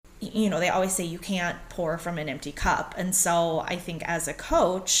they always say you can't pour from an empty cup. And so I think as a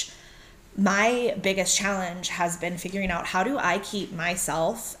coach, my biggest challenge has been figuring out how do I keep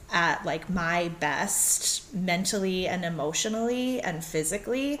myself at like my best mentally and emotionally and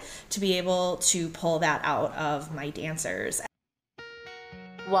physically to be able to pull that out of my dancers.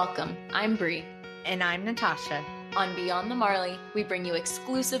 Welcome, I'm Bree. And I'm Natasha. On Beyond the Marley, we bring you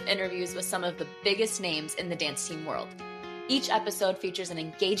exclusive interviews with some of the biggest names in the dance team world. Each episode features an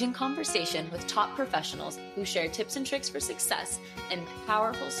engaging conversation with top professionals who share tips and tricks for success and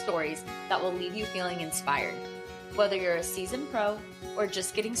powerful stories that will leave you feeling inspired. Whether you're a seasoned pro or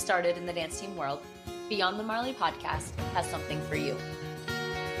just getting started in the dance team world, Beyond the Marley podcast has something for you.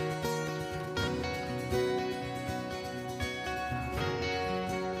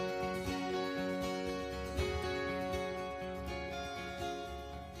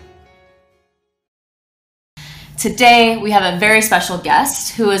 Today, we have a very special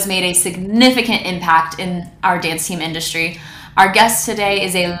guest who has made a significant impact in our dance team industry. Our guest today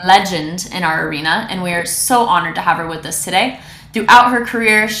is a legend in our arena, and we are so honored to have her with us today. Throughout her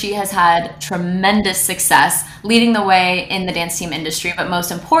career, she has had tremendous success leading the way in the dance team industry, but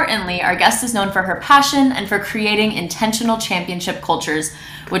most importantly, our guest is known for her passion and for creating intentional championship cultures,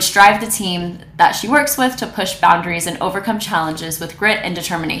 which drive the team that she works with to push boundaries and overcome challenges with grit and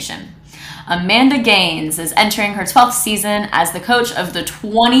determination. Amanda Gaines is entering her 12th season as the coach of the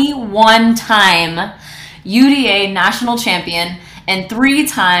 21-time UDA national champion and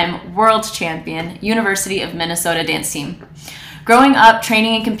 3-time world champion University of Minnesota dance team. Growing up,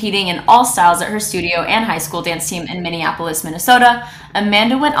 training and competing in all styles at her studio and high school dance team in Minneapolis, Minnesota,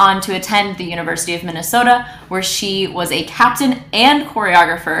 Amanda went on to attend the University of Minnesota, where she was a captain and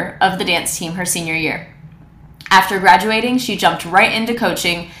choreographer of the dance team her senior year. After graduating, she jumped right into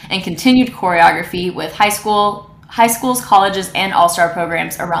coaching and continued choreography with high schools, colleges, and all-star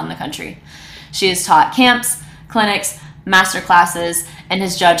programs around the country. She has taught camps, clinics, master classes, and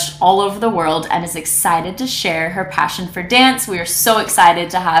has judged all over the world and is excited to share her passion for dance. We are so excited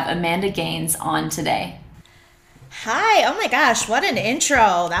to have Amanda Gaines on today. Hi, oh my gosh, what an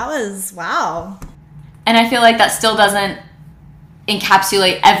intro. That was, wow. And I feel like that still doesn't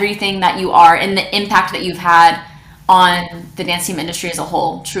encapsulate everything that you are and the impact that you've had on the dance team industry as a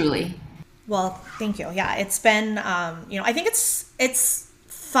whole, truly. Well, thank you. Yeah, it's been, I think it's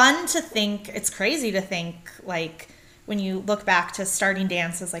fun to think, it's crazy to think, like, when you look back to starting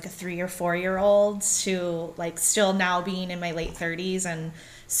dance as like a 3 or 4-year-old to like still now being in my late 30s and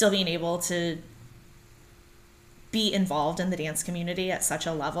still being able to be involved in the dance community at such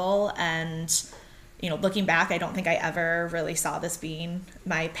a level. And looking back, I don't think I ever really saw this being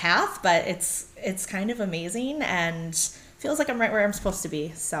my path, but it's kind of amazing and feels like I'm right where I'm supposed to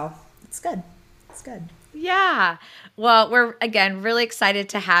be. So it's good. It's good. Yeah. Well, we're, again, really excited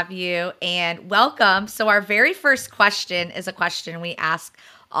to have you and welcome. So our very first question is a question we ask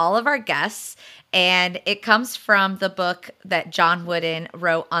all of our guests, and it comes from the book that John Wooden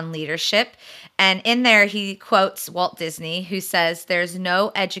wrote on leadership. And in there, he quotes Walt Disney, who says, "There's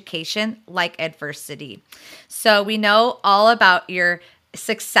no education like adversity." So we know all about your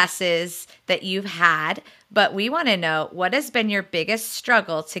successes that you've had, but we want to know, what has been your biggest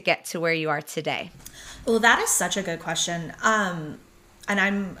struggle to get to where you are today? Well, that is such a good question. And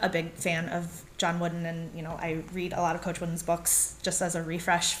I'm a big fan of John Wooden, and I read a lot of Coach Wooden's books just as a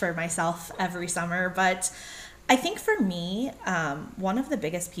refresh for myself every summer. But I think for me, one of the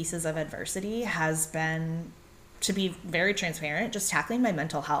biggest pieces of adversity has been, to be very transparent, just tackling my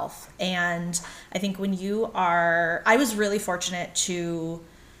mental health. And I think I was really fortunate to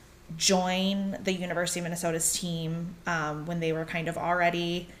join the University of Minnesota's team when they were kind of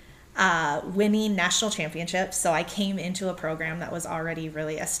already winning national championships. So I came into a program that was already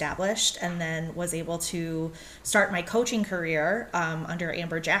really established, and then was able to start my coaching career under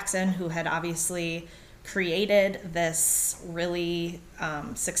Amber Jackson, who had obviously created this really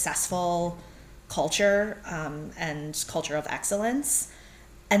successful culture and culture of excellence.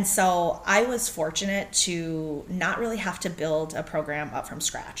 And so I was fortunate to not really have to build a program up from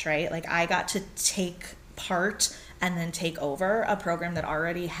scratch, right? Like, I got to take part and then take over a program that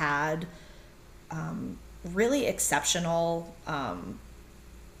already had really exceptional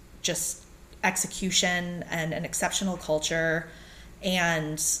just execution and an exceptional culture.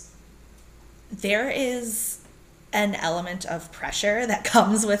 And there is an element of pressure that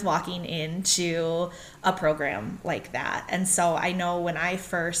comes with walking into a program like that. And so I know when I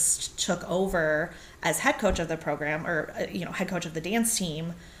first took over as head coach of the program, or head coach of the dance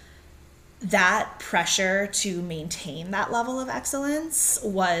team, that pressure to maintain that level of excellence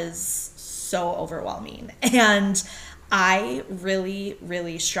was so overwhelming. And I really,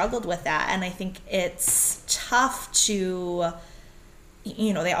 really struggled with that. And I think it's tough to,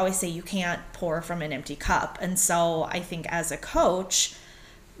 they always say you can't pour from an empty cup. And so I think as a coach,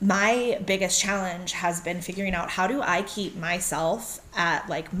 my biggest challenge has been figuring out how do I keep myself at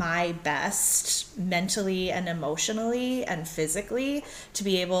like my best mentally and emotionally and physically to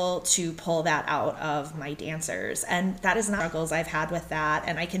be able to pull that out of my dancers. And that is not struggles I've had with that.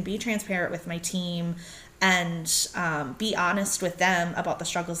 And I can be transparent with my team and be honest with them about the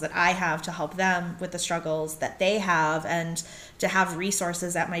struggles that I have to help them with the struggles that they have, and to have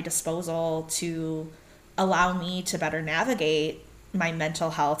resources at my disposal to allow me to better navigate my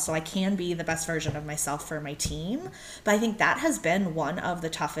mental health so I can be the best version of myself for my team. But I think that has been one of the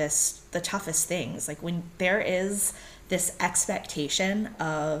toughest things. Like when there is this expectation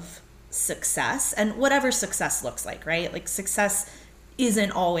of success, and whatever success looks like, right? Like success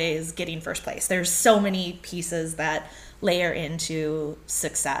isn't always getting first place. There's so many pieces that layer into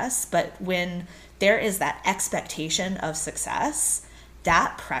success, but when there is that expectation of success,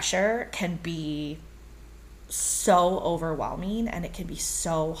 that pressure can be so overwhelming, and it can be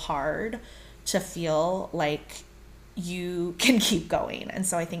so hard to feel like you can keep going. And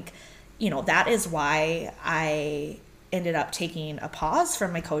so I think, that is why I ended up taking a pause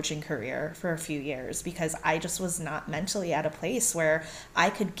from my coaching career for a few years, because I just was not mentally at a place where I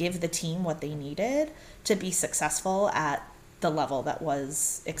could give the team what they needed to be successful at the level that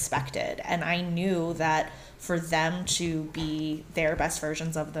was expected. And I knew that for them to be their best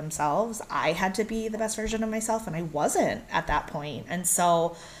versions of themselves, I had to be the best version of myself, and I wasn't at that point. And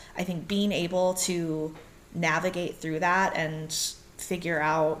so I think being able to navigate through that and figure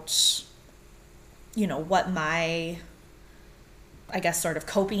out, what my, I guess, sort of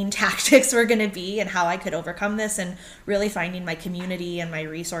coping tactics were going to be and how I could overcome this, and really finding my community and my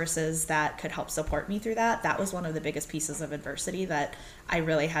resources that could help support me through that. That was one of the biggest pieces of adversity that I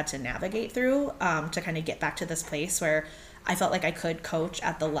really had to navigate through to kind of get back to this place where I felt like I could coach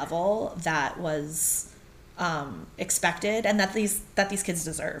at the level that was expected and that these kids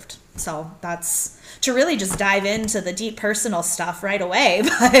deserved. So that's to really just dive into the deep personal stuff right away.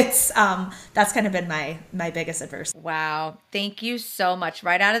 But that's kind of been my biggest adversity. Wow. Thank you so much.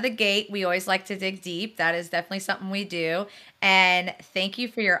 Right out of the gate, we always like to dig deep. That is definitely something we do. And thank you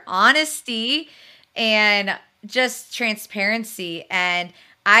for your honesty and just transparency. And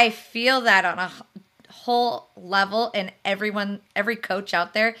I feel that on a whole level, and every coach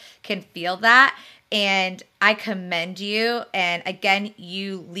out there can feel that. And I commend you. And again,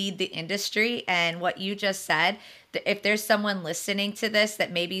 you lead the industry. And what you just said, if there's someone listening to this that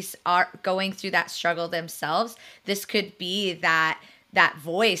maybe are going through that struggle themselves, this could be that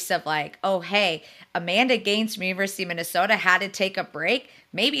voice of like, oh, hey, Amanda Gaines from University of Minnesota had to take a break.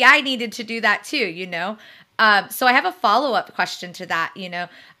 Maybe I needed to do that too, So I have a follow-up question to that,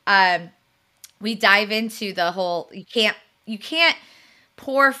 we dive into the whole, you can't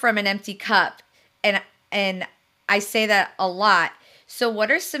pour from an empty cup. And I say that a lot. So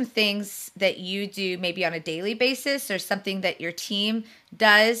what are some things that you do maybe on a daily basis, or something that your team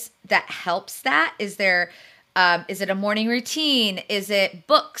does that helps that? Is it a morning routine? Is it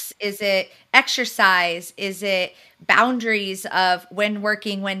books? Is it exercise? Is it boundaries of when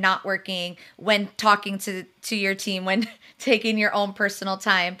working, when not working, when talking to your team, when taking your own personal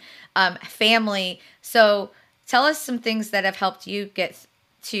time, family? So tell us some things that have helped you get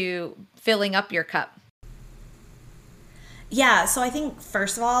to filling up your cup. Yeah, so I think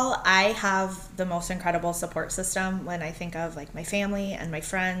first of all, I have the most incredible support system when I think of like my family and my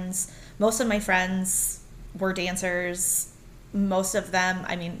friends. Most of my friends were dancers. Most of them,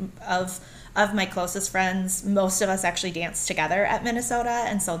 of my closest friends, most of us actually danced together at Minnesota,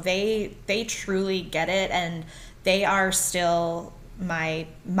 and so they truly get it, and they are still my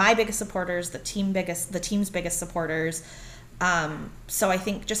biggest supporters, the team's biggest supporters. So I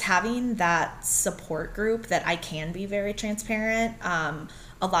think just having that support group that I can be very transparent. One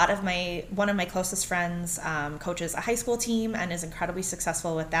of my closest friends coaches a high school team and is incredibly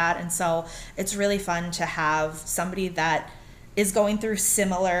successful with that. And so it's really fun to have somebody that is going through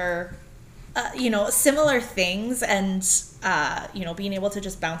similar things, and, being able to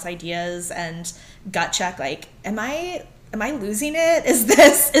just bounce ideas and gut check, like, am I losing it? Is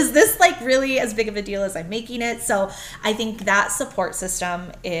this like really as big of a deal as I'm making it? So I think that support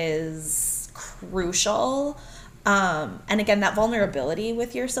system is crucial. And again, that vulnerability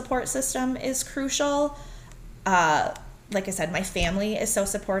with your support system is crucial. like I said, my family is so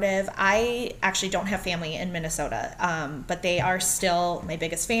supportive. I actually don't have family in Minnesota, but they are still my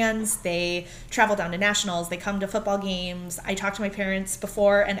biggest fans. They travel down to nationals. They come to football games. I talk to my parents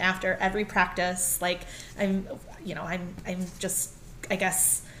before and after every practice. Like I'm just, I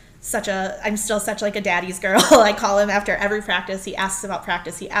guess, I'm still such like a daddy's girl. I call him after every practice. He asks about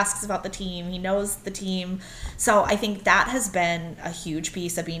practice. He asks about the team. He knows the team. So I think that has been a huge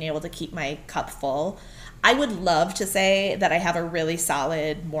piece of being able to keep my cup full. I would love to say that I have a really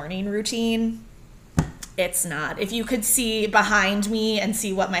solid morning routine. It's not. If you could see behind me and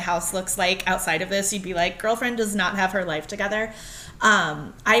see what my house looks like outside of this, you'd be like, girlfriend does not have her life together.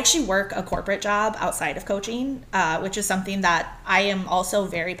 I actually work a corporate job outside of coaching, which is something that I am also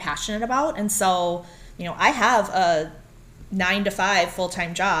very passionate about. And so, I have a 9 to 5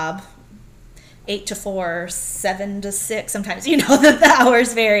 full-time job, 8 to 4, 7 to 6. Sometimes, the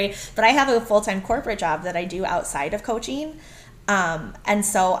hours vary, but I have a full-time corporate job that I do outside of coaching. And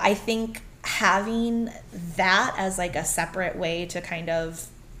so I think having that as like a separate way to kind of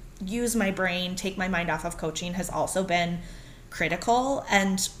use my brain, take my mind off of coaching has also been critical.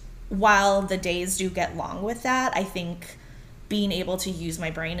 And while the days do get long with that, I think being able to use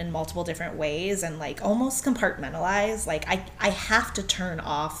my brain in multiple different ways and like almost compartmentalize, like I have to turn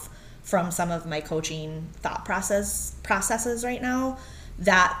off from some of my coaching thought processes right now.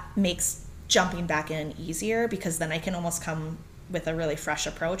 That makes jumping back in easier, because then I can almost come with a really fresh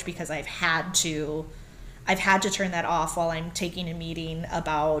approach, because I've had to turn that off while I'm taking a meeting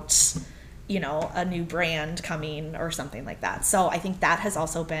about a new brand coming or something like that. So I think that has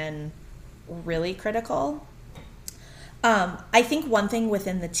also been really critical. I think one thing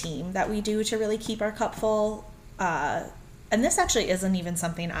within the team that we do to really keep our cup full, and this actually isn't even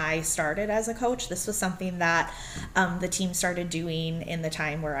something I started as a coach. This was something that the team started doing in the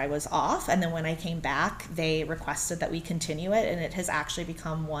time where I was off. And then when I came back, they requested that we continue it. And it has actually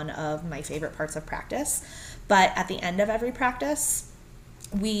become one of my favorite parts of practice. But at the end of every practice,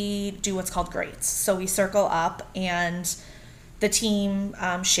 we do what's called greats. So we circle up and the team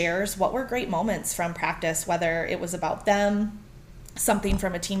shares what were great moments from practice, whether it was about them, something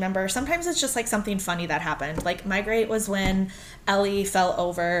from a team member. Sometimes it's just like something funny that happened. Like my great was when Ellie fell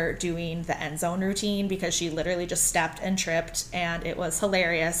over doing the end zone routine, because she literally just stepped and tripped, and it was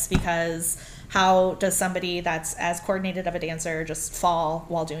hilarious, because how does somebody that's as coordinated of a dancer just fall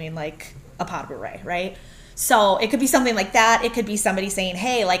while doing like a pas de bourrée, right? So it could be something like that. It could be somebody saying,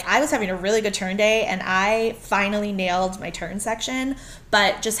 hey, like I was having a really good turn day and I finally nailed my turn section.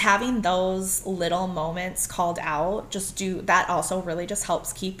 But just having those little moments called out, that also really just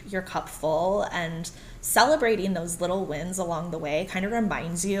helps keep your cup full, and celebrating those little wins along the way kind of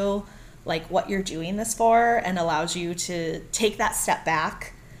reminds you like what you're doing this for, and allows you to take that step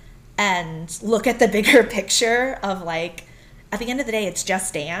back and look at the bigger picture of like, at the end of the day, it's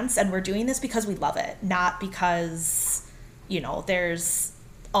just dance, and we're doing this because we love it, not because, there's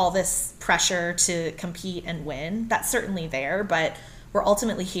all this pressure to compete and win. That's certainly there, but we're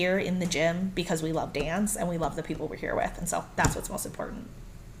ultimately here in the gym because we love dance and we love the people we're here with. And so that's what's most important.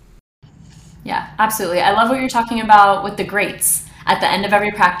 Yeah, absolutely. I love what you're talking about with the greats. At the end of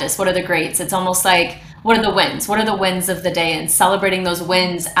every practice, what are the greats? It's almost like, what are the wins? What are the wins of the day? And celebrating those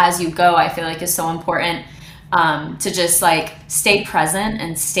wins as you go, I feel like is so important. To just like stay present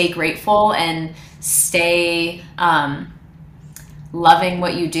and stay grateful and stay loving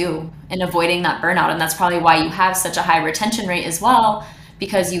what you do and avoiding that burnout. And that's probably why you have such a high retention rate as well,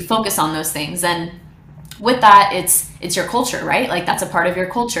 because you focus on those things. And with that, it's your culture, right? Like that's a part of your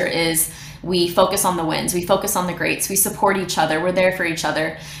culture, is we focus on the wins, we focus on the greats, we support each other, we're there for each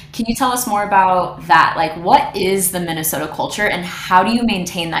other. Can you tell us more about that? Like, what is the Minnesota culture and how do you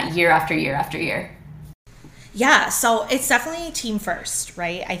maintain that year after year after year? Yeah, so it's definitely team first,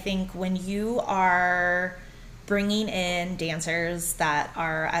 right? I think when you are bringing in dancers that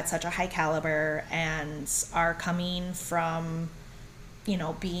are at such a high caliber and are coming from,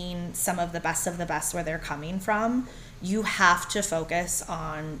 being some of the best where they're coming from, you have to focus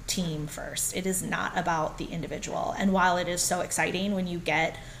on team first. It is not about the individual. And while it is so exciting when you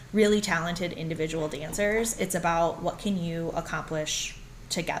get really talented individual dancers, it's about what can you accomplish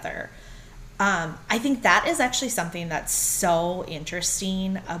together. I think that is actually something that's so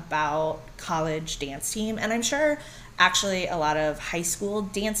interesting about college dance team. And I'm sure actually a lot of high school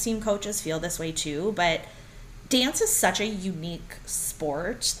dance team coaches feel this way too, but dance is such a unique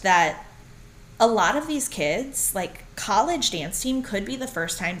sport that a lot of these kids, like college dance team could be the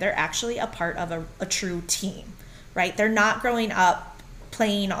first time they're actually a part of a true team, right? They're not growing up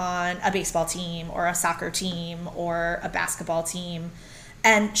playing on a baseball team or a soccer team or a basketball team.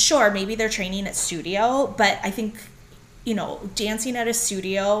 And sure, maybe they're training at studio, but I think dancing at a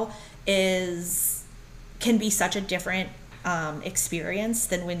studio can be such a different experience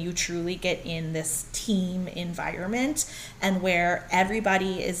than when you truly get in this team environment and where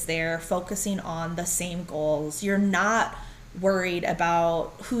everybody is there focusing on the same goals. You're not worried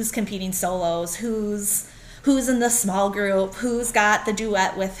about who's competing solos, who's in the small group, who's got the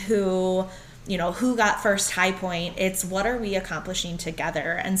duet with who got first high point. It's what are we accomplishing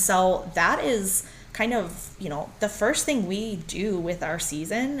together? And so that is kind of, the first thing we do with our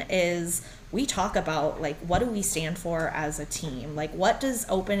season is we talk about like, what do we stand for as a team? Like, what does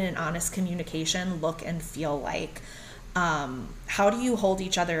open and honest communication look and feel like? How do you hold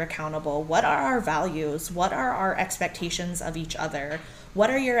each other accountable? What are our values? What are our expectations of each other? What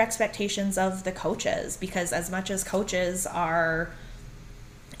are your expectations of the coaches? Because as much as coaches are,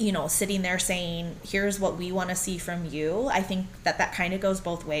 sitting there saying, here's what we want to see from you, I think that kind of goes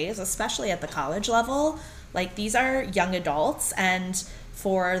both ways, especially at the college level. Like, these are young adults, and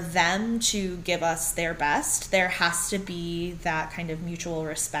for them to give us their best, there has to be that kind of mutual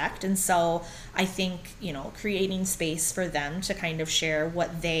respect. And so I think, creating space for them to kind of share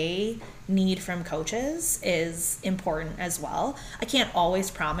what they need from coaches is important as well. I can't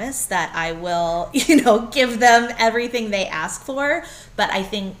always promise that I will, give them everything they ask for, but I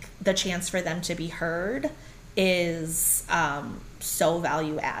think the chance for them to be heard is so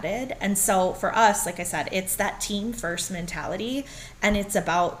value added. And so for us, like I said, it's that team first mentality, and it's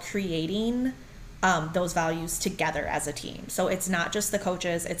about creating those values together as a team. So it's not just the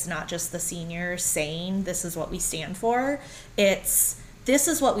coaches, it's not just the seniors saying this is what we stand for. This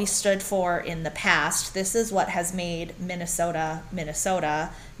is what we stood for in the past. This is what has made Minnesota Minnesota.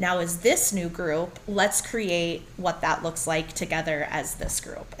 Now is this new group. Let's create what that looks like together as this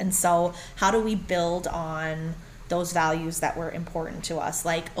group. And so how do we build on those values that were important to us,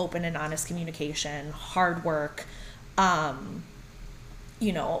 like open and honest communication, hard work,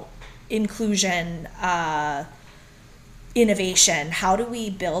 inclusion, innovation? How do we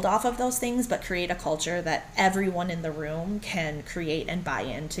build off of those things but create a culture that everyone in the room can create and buy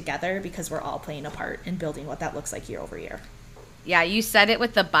in together, because we're all playing a part in building what that looks like year over year? Yeah, you said it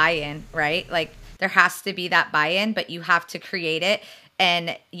with the buy-in, right? Like, there has to be that buy-in, but you have to create it,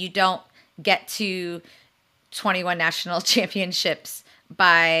 and you don't get to 21 national championships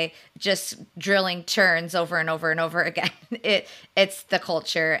by just drilling turns over and over and over again. It's the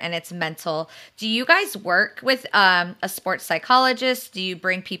culture, and it's mental. Do you guys work with a sports psychologist? Do you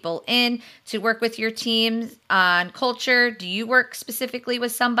bring people in to work with your teams on culture? Do you work specifically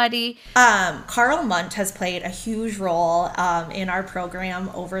with somebody? Carl Munt has played a huge role in our program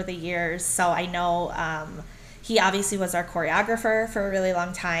over the years. So I know he obviously was our choreographer for a really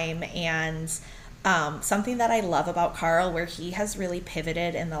long time, and something that I love about Carl, where he has really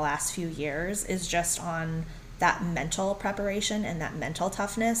pivoted in the last few years, is just on that mental preparation and that mental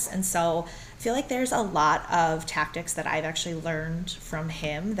toughness. And so I feel like there's a lot of tactics that I've actually learned from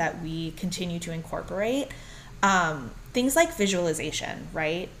him that we continue to incorporate. Things like visualization,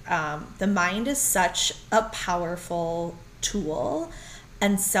 right? The mind is such a powerful tool.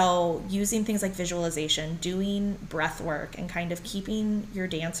 And so using things like visualization, doing breath work, and kind of keeping your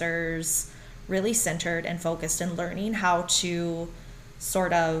dancers really centered and focused, and learning how to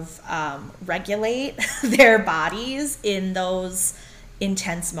sort of regulate their bodies in those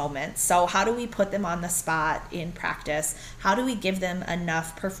intense moments. So how do we put them on the spot in practice? How do we give them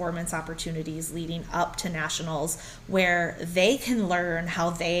enough performance opportunities leading up to nationals where they can learn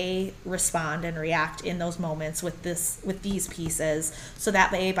how they respond and react in those moments with these pieces, so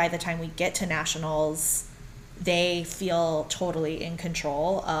that way by the time we get to nationals, they feel totally in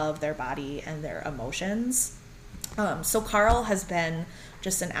control of their body and their emotions. So Carl has been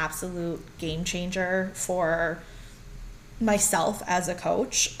just an absolute game changer for myself as a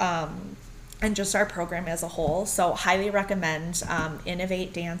coach, and just our program as a whole. So highly recommend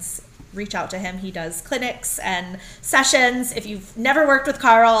Innovate Dance. Reach out to him. He does clinics and sessions. If you've never worked with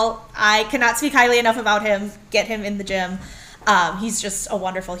Carl, I cannot speak highly enough about him. Get him in the gym. He's just a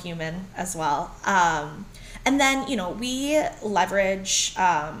wonderful human as well. And then, we leverage,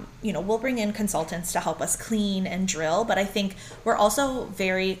 we'll bring in consultants to help us clean and drill, but I think we're also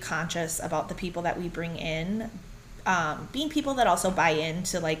very conscious about the people that we bring in, being people that also buy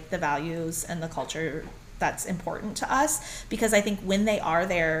into like the values and the culture that's important to us, because I think when they are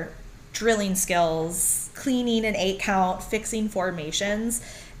there drilling skills, cleaning an 8 count, fixing formations,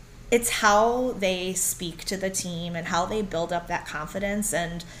 it's how they speak to the team and how they build up that confidence,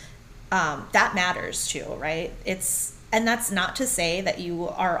 and that matters too, right? And that's not to say that you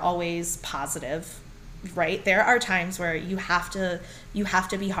are always positive, right? There are times where you have to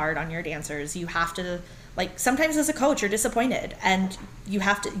be hard on your dancers. You have to like sometimes as a coach you're disappointed, and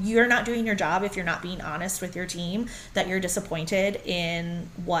you're not doing your job if you're not being honest with your team that you're disappointed in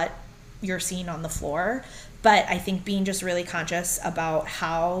what you're seeing on the floor. But I think being just really conscious about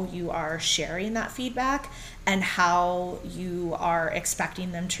how you are sharing that feedback and how you are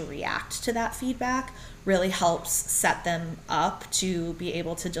expecting them to react to that feedback really helps set them up to be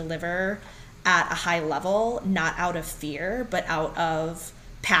able to deliver at a high level, not out of fear, but out of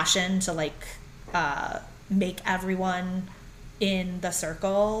passion to like make everyone in the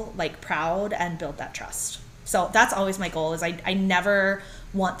circle like proud and build that trust. So that's always my goal, is I never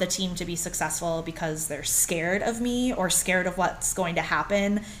want the team to be successful because they're scared of me or scared of what's going to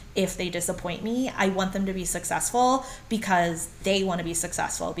happen if they disappoint me. I want them to be successful because they want to be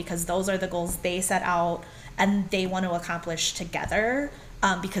successful, because those are the goals they set out and they want to accomplish together,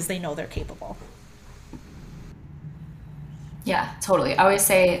 because they know they're capable. Yeah, totally. I always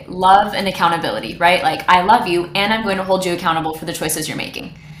say love and accountability, right? Like, I love you and I'm going to hold you accountable for the choices you're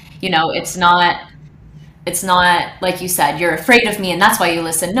making. It's not like you said, you're afraid of me and that's why you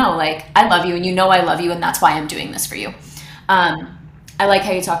listen. No, like, I love you and you know I love you and that's why I'm doing this for you. I like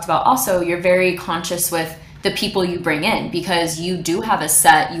how you talked about also you're very conscious with the people you bring in, because you do have a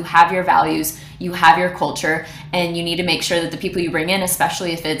set, you have your values, you have your culture, and you need to make sure that the people you bring in,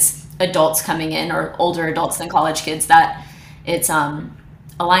 especially if it's adults coming in or older adults than college kids, that it's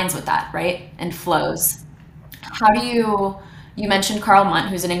aligns with that, right? And flows. How do you mentioned Carl Munt,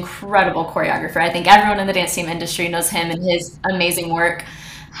 who's an incredible choreographer. I think everyone in the dance team industry knows him and his amazing work.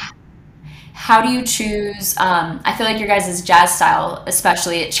 How do you choose, I feel like your guys' jazz style,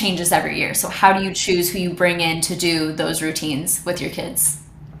 especially, it changes every year. So how do you choose who you bring in to do those routines with your kids?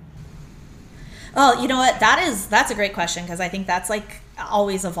 Well, you know what? That's a great question, because I think that's like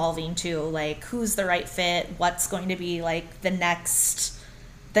always evolving too. Like, who's the right fit? What's going to be like the next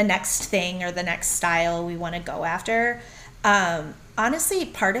thing or the next style we want to go after? Honestly,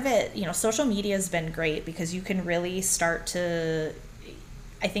 part of it, social media has been great because you can really start to,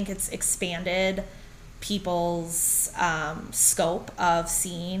 I think it's expanded people's scope of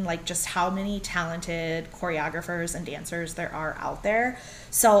seeing like just how many talented choreographers and dancers there are out there.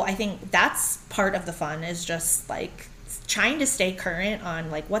 So I think that's part of the fun, is just like trying to stay current on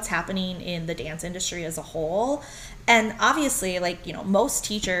like what's happening in the dance industry as a whole. And obviously, like, most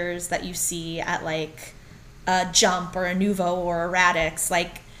teachers that you see at like a Jump or a Nuvo or a Radix,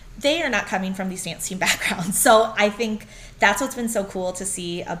 like, they are not coming from these dance team backgrounds. So I think that's what's been so cool to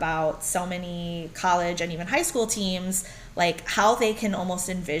see about so many college and even high school teams, like how they can almost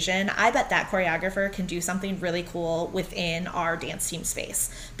envision, I bet that choreographer can do something really cool within our dance team space,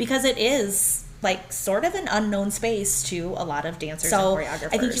 because it is like sort of an unknown space to a lot of dancers and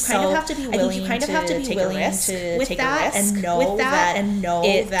choreographers. I think you kind of have to be willing to take a risk with that, and know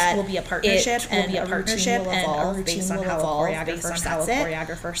that it will be a partnership, and a routine will evolve based on how a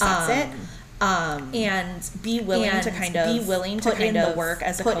choreographer sets it. And be willing to kind of put in the work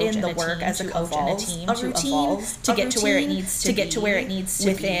as a coach and a team to evolve to get to where it needs to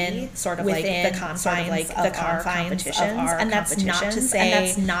be within sort of like the confines of our competitions. And that's not to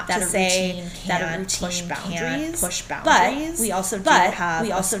say that a routine can't push boundaries. But we also do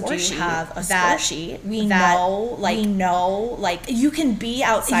have a score sheet. We know like you can be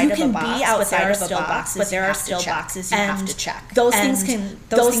outside of a box, but there are still boxes you have to check. Those things can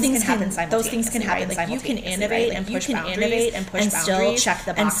happen simultaneously. Things can happen. Like, you can innovate and push boundaries and still check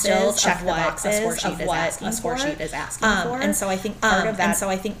the boxes of what a score sheet is asking for. And so I think part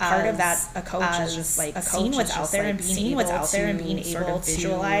of that, a coach is just like seeing what's out there and being able to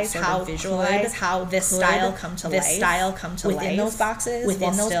visualize how this style come to life within those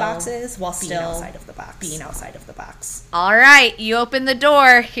boxes while still being outside of the box. All right, you open the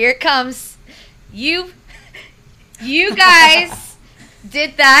door. Here it comes. You guys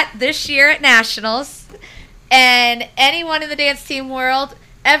did that this year at Nationals, and anyone in the dance team world,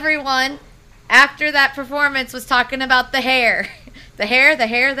 everyone after that performance was talking about the hair. The hair.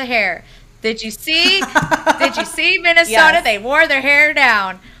 Did you see Minnesota? Yes. They wore their hair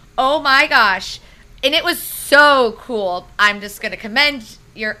down. Oh my gosh. And it was so cool. I'm just going to commend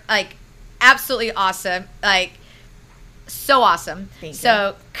your, like, absolutely awesome. Like, so awesome. Thank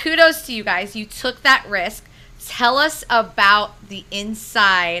you. Kudos to you guys. You took that risk. Tell us about the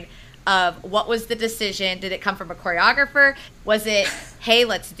inside of what was the decision. Did it come from a choreographer? Was it, hey,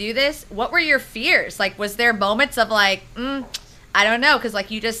 let's do this? What were your fears? Like, was there moments of like, I don't know, because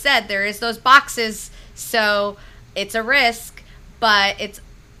like you just said, there is those boxes, so it's a risk, but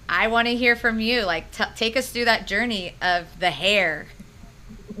I want to hear from you. Like, take us through that journey of the hair.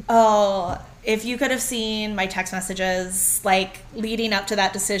 Oh, if you could have seen my text messages, like, leading up to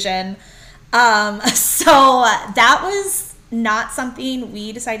that decision, So that was not something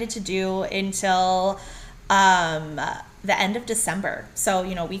we decided to do until the end of December. So,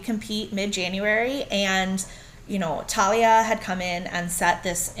 we compete mid-January, and, Talia had come in and set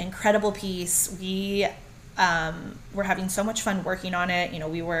this incredible piece. We were having so much fun working on it.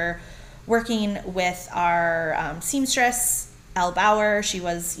 We were working with our seamstress, Elle Bauer. She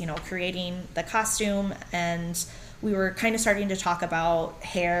was, creating the costume, and we were kind of starting to talk about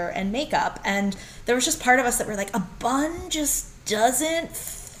hair and makeup. And there was just part of us that were like, a bun just doesn't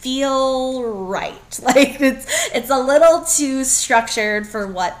feel right. Like it's a little too structured for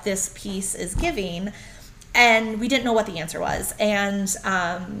what this piece is giving. And we didn't know what the answer was. And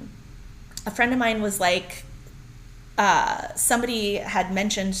a friend of mine was like, somebody had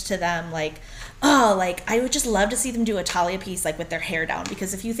mentioned to them like, oh, like I would just love to see them do a Talia piece like with their hair down,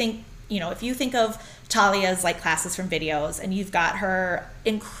 because if you think of Talia's like classes from videos, and you've got her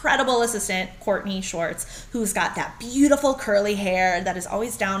incredible assistant Courtney Schwartz, who's got that beautiful curly hair that is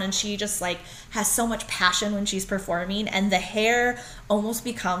always down, and she just like has so much passion when she's performing, and the hair almost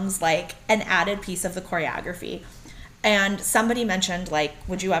becomes like an added piece of the choreography. And somebody mentioned, like,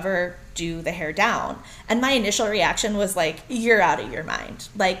 would you ever do the hair down? And my initial reaction was like, you're out of your mind.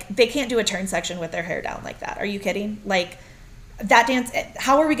 Like, they can't do a turn section with their hair down like that. Are you kidding? Like, that dance,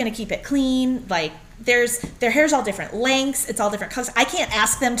 how are we going to keep it clean? Like, their hair's all different lengths. It's all different colors. I can't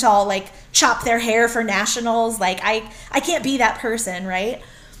ask them to all, like, chop their hair for nationals. Like, I can't be that person, right?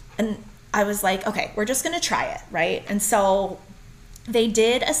 And I was like, okay, we're just going to try it, right? And so they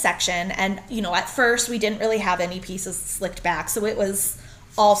did a section, and at first we didn't really have any pieces slicked back, so it was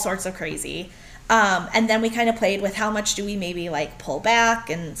all sorts of crazy. And then we kind of played with how much do we maybe like pull back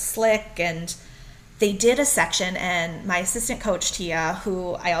and slick, and they did a section, and my assistant coach Tia,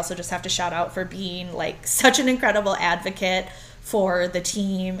 who I also just have to shout out for being like such an incredible advocate for the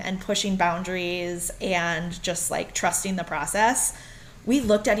team and pushing boundaries and just like trusting the process, we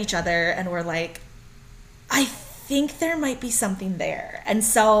looked at each other and were like, I think there might be something there. And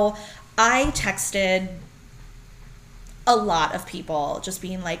so I texted a lot of people just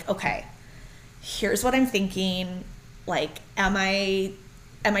being like, okay, here's what I'm thinking. Like, am I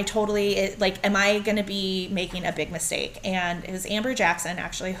totally, like, am I going to be making a big mistake? And it was Amber Jackson,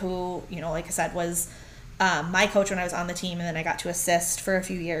 actually, who, like I said, was my coach when I was on the team, and then I got to assist for a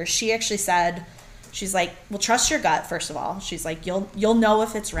few years. She actually said, she's like, well, trust your gut, first of all. She's like, you'll know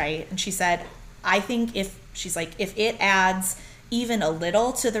if it's right. And she said, I think if it adds even a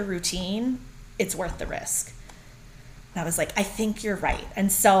little to the routine, it's worth the risk. And I was like, I think you're right.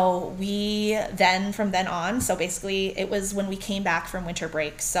 And so we then, from then on, so basically it was when we came back from winter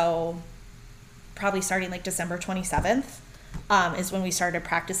break, so probably starting like December 27th, is when we started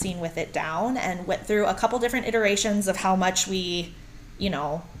practicing with it down, and went through a couple different iterations of how much we,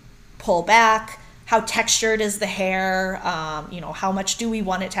 pull back, how textured is the hair, how much do we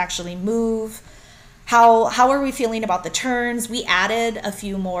want it to actually move, how are we feeling about the turns. We added a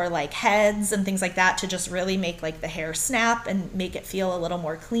few more like heads and things like that to just really make like the hair snap and make it feel a little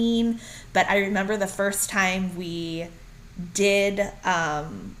more clean. But I remember the first time we did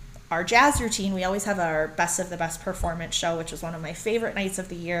our jazz routine, we always have our Best of the Best performance show, which is one of my favorite nights of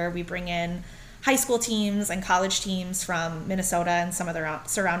the year. We bring in high school teams and college teams from Minnesota and some of the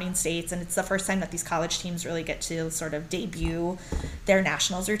surrounding states, and it's the first time that these college teams really get to sort of debut their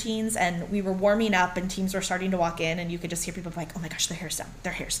nationals routines. And we were warming up, and teams were starting to walk in, and you could just hear people like, oh my gosh, their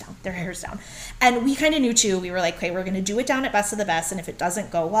hair's down. And we kind of knew too. We were like, okay, we're going to do it down at Best of the Best, and if it doesn't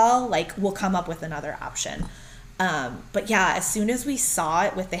go well, like, we'll come up with another option. But yeah, as soon as we saw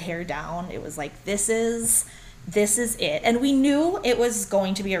it with the hair down, it was like, this is it. And we knew it was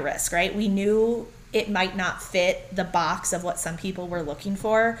going to be a risk, right? We knew it might not fit the box of what some people were looking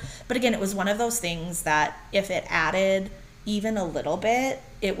for. But again, it was one of those things that if it added even a little bit,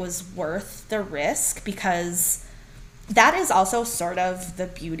 it was worth the risk, because that is also sort of the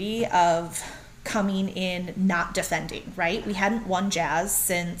beauty of coming in not defending, right? We hadn't won jazz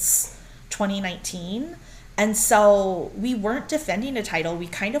since 2019. And so we weren't defending a title. We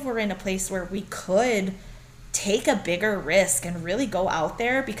kind of were in a place where we could take a bigger risk and really go out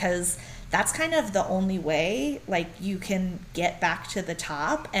there, because that's kind of the only way like you can get back to the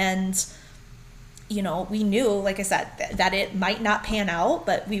top. And we knew, like I said, that it might not pan out,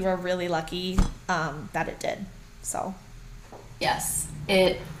 but we were really lucky that it did. So yes,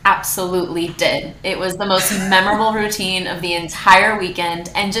 it absolutely did. It was the most memorable routine of the entire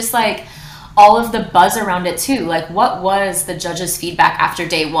weekend, and just like all of the buzz around it too. Like, what was the judges' feedback after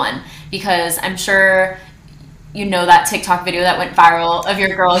day one? Because I'm sure that TikTok video that went viral of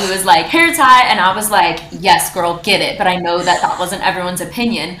your girl who was like, hair tie, and I was like, yes, girl, get it. But I know that wasn't everyone's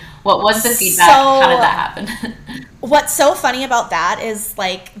opinion. What was the feedback? How did that happen? What's so funny about that is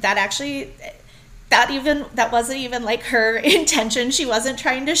like that actually that wasn't even like her intention. She wasn't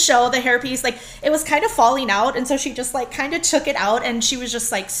trying to show the hairpiece. Like it was kind of falling out, and so she just like kind of took it out, and she was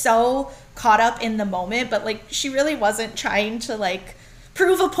just like so caught up in the moment, but like she really wasn't trying to like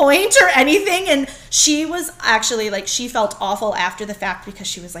prove a point or anything. And she was actually like, she felt awful after the fact because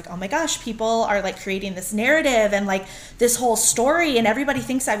she was like, oh my gosh, people are like creating this narrative and like this whole story, and everybody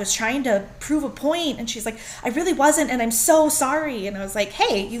thinks I was trying to prove a point. And she's like, I really wasn't, and I'm so sorry. And I was like,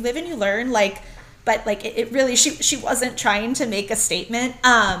 hey, you live and you learn. Like, but like it really, she wasn't trying to make a statement.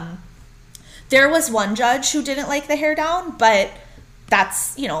 There was one judge who didn't like the hair down, but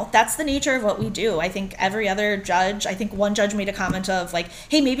that's, you know, that's the nature of what we do. I think every other judge, I think one judge made a comment of like,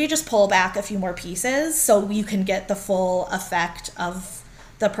 hey, maybe just pull back a few more pieces so you can get the full effect of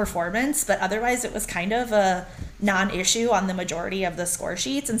the performance. But otherwise it was kind of a non-issue on the majority of the score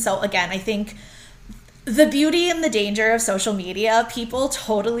sheets. And so again, I think the beauty and the danger of social media, people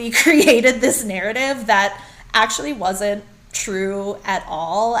totally created this narrative that actually wasn't true at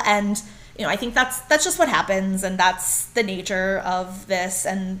all. And, you know, I think that's just what happens, and that's the nature of this,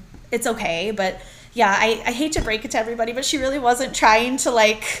 and it's okay. But yeah, I hate to break it to everybody, but she really wasn't trying to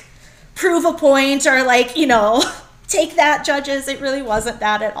like prove a point or like, you know, take that, judges. It really wasn't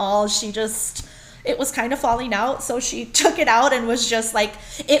that at all. She just, it was kind of falling out, so she took it out and was just like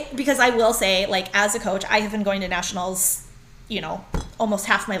it. Because I will say, like, as a coach, I have been going to nationals, you know, almost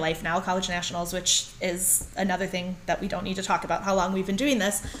half my life now, college nationals, which is another thing that we don't need to talk about how long we've been doing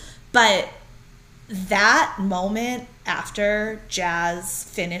this. But that moment after Jazz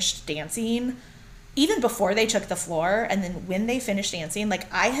finished dancing, even before they took the floor, and then when they finished dancing,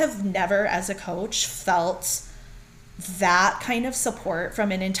 like, I have never as a coach felt that kind of support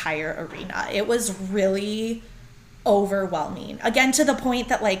from an entire arena. It was really overwhelming. Again, to the point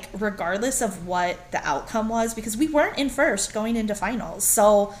that like, regardless of what the outcome was, because we weren't in first going into finals.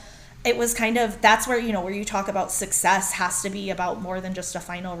 So it was kind of, that's where, you know, where you talk about success has to be about more than just a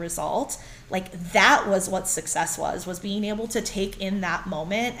final result. Like that was what success was being able to take in that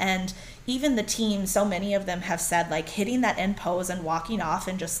moment. And even the team, so many of them have said like hitting that end pose and walking off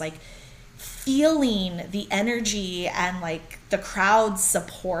and just like feeling the energy and like the crowd's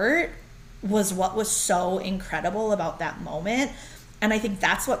support was what was so incredible about that moment. And I think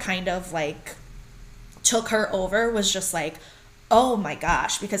that's what kind of like took her over, was just like, oh my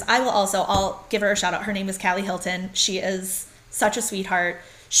gosh. Because I'll give her a shout out. Her name is Callie Hilton. She is such a sweetheart.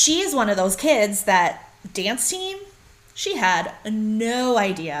 She is one of those kids that dance team, she had no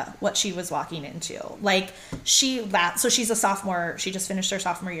idea what she was walking into. Like so she's a sophomore. She just finished her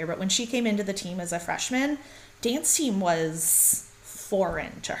sophomore year. But when she came into the team as a freshman, dance team was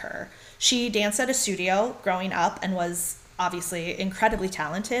foreign to her. She danced at a studio growing up and was obviously incredibly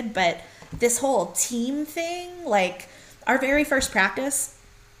talented. But this whole team thing, like our very first practice,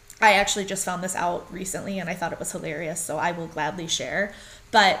 I actually just found this out recently and I thought it was hilarious, so I will gladly share.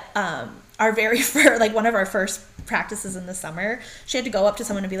 But our very first, like one of our first practices in the summer, she had to go up to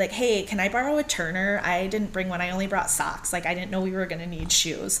someone and be like, hey, can I borrow a Turner? I didn't bring one. I only brought socks. Like, I didn't know we were going to need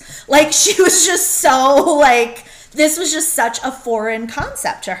shoes. Like, she was just so like, this was just such a foreign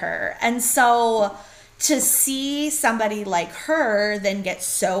concept to her. And so to see somebody like her then get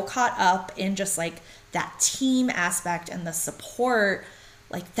so caught up in just like that team aspect and the support,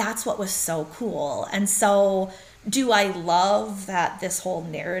 like that's what was so cool. And so do I love that this whole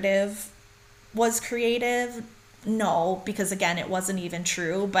narrative was creative? No, because again, it wasn't even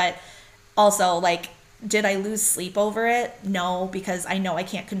true. But also, like, did I lose sleep over it? No, because I know I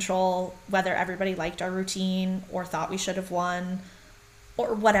can't control whether everybody liked our routine or thought we should have won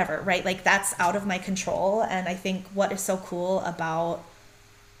or whatever, right? Like, that's out of my control. And I think what is so cool about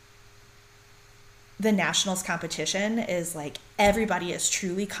the nationals competition is like everybody is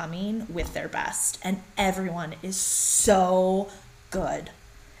truly coming with their best, and everyone is so good.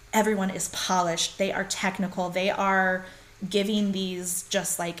 Everyone is polished. They are technical. They are giving these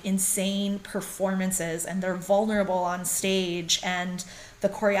just like insane performances, and they're vulnerable on stage, and the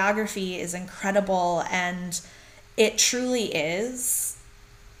choreography is incredible. And it truly is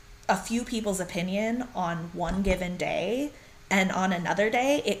a few people's opinion on one given day, and on another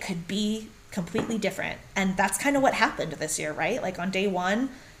day it could be completely different. And that's kind of what happened this year, right? Like on day one,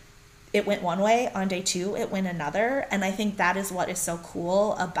 it went one way. On day two, it went another. And I think that is what is so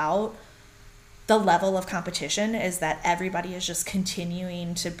cool about the level of competition, is that everybody is just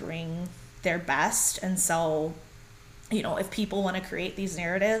continuing to bring their best. And so, you know, if people want to create these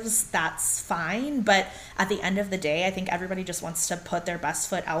narratives, that's fine. But at the end of the day, I think everybody just wants to put their best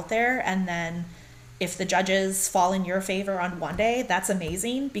foot out there, and then if the judges fall in your favor on one day, that's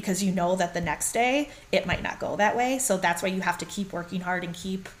amazing, because you know that the next day it might not go that way. So that's why you have to keep working hard and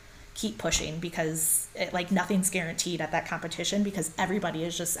keep pushing, because like nothing's guaranteed at that competition, because everybody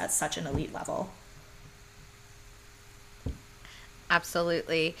is just at such an elite level.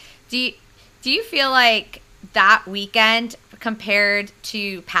 Absolutely. Do you feel like that weekend compared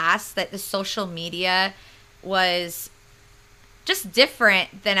to past, that the social media was just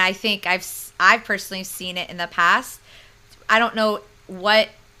different than I think I've personally seen it in the past? I don't know what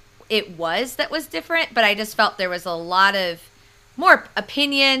it was that was different, but I just felt there was a lot of more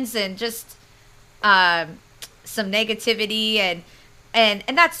opinions and just some negativity and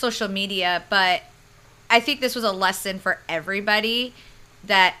that's social media. But I think this was a lesson for everybody,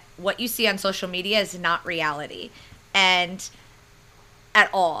 that what you see on social media is not reality and at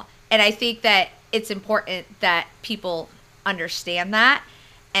all. And I think that it's important that people understand that,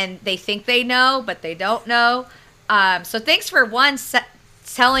 and they think they know, but they don't know. So thanks for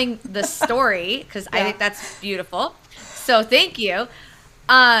telling the story, because I think that's beautiful. So thank you.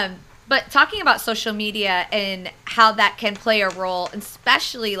 But talking about social media and how that can play a role,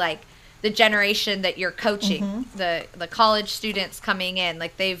 especially like the generation that you're coaching, the college students coming in,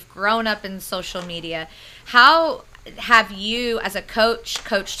 like they've grown up in social media. How have you as a coach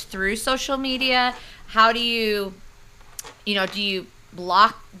coached through social media? How do do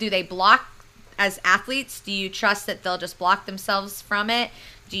they block as athletes? Do you trust that they'll just block themselves from it?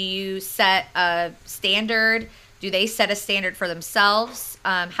 Do you set a standard? Do they set a standard for themselves?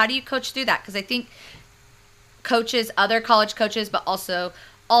 How do you coach through that? Because I think coaches, other college coaches, but also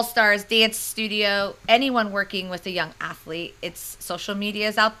All-Stars, dance studio, anyone working with a young athlete, it's social media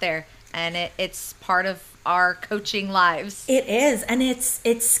is out there, and it's part of our coaching lives. It is, and it's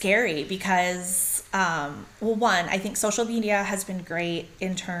scary because, one, I think social media has been great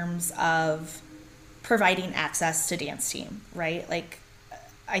in terms of providing access to dance team, right? Like,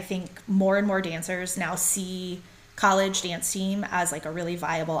 I think more and more dancers now see college dance team as like a really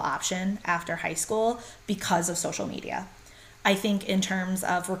viable option after high school because of social media. I think in terms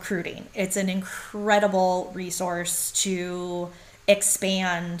of recruiting, it's an incredible resource to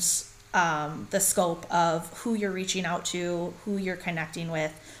expand the scope of who you're reaching out to, who you're connecting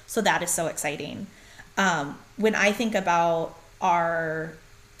with. So that is so exciting. When I think about our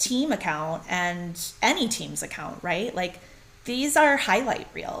team account and any team's account, right? Like, these are highlight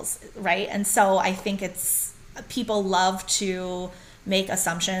reels, right? And so I think people love to make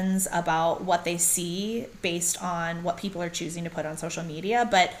assumptions about what they see based on what people are choosing to put on social media,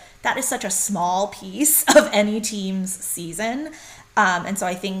 but that is such a small piece of any team's season. And so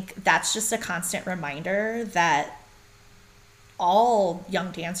I think that's just a constant reminder that all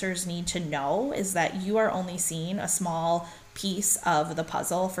young dancers need to know, is that you are only seeing a small piece of the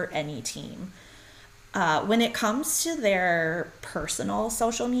puzzle for any team. When it comes to their personal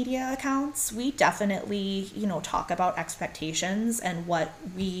social media accounts, we definitely, talk about expectations and what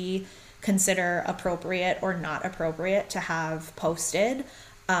we consider appropriate or not appropriate to have posted.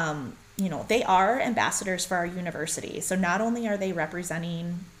 They are ambassadors for our university. So not only are they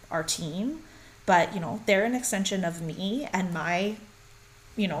representing our team, but, they're an extension of me and my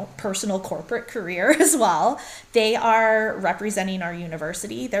personal corporate career as well. They are representing our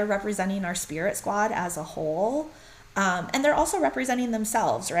university. They're representing our Spirit Squad as a whole. And they're also representing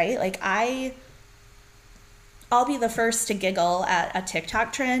themselves, right? Like, I'll be the first to giggle at a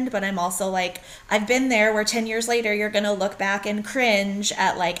TikTok trend, but I'm also like, I've been there where 10 years later, you're going to look back and cringe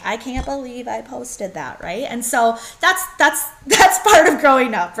at like, I can't believe I posted that, right? And so that's part of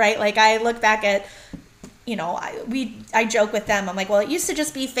growing up, right? Like, I look back at, I joke with them. I'm like, well, it used to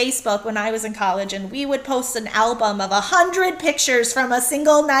just be Facebook when I was in college, and we would post an album of 100 pictures from a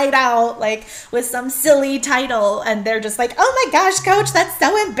single night out, like with some silly title. And they're just like, oh my gosh, coach, that's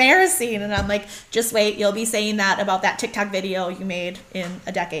so embarrassing. And I'm like, just wait, you'll be saying that about that TikTok video you made in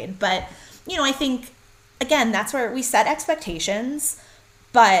a decade. But, I think, again, that's where we set expectations,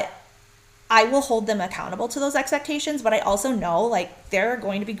 but I will hold them accountable to those expectations, but I also know like there are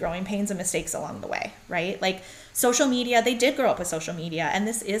going to be growing pains and mistakes along the way, right? Like, social media, they did grow up with social media, and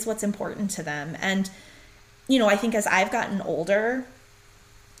this is what's important to them. And, I think as I've gotten older,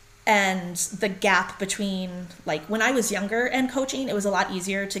 and the gap between like when I was younger and coaching, it was a lot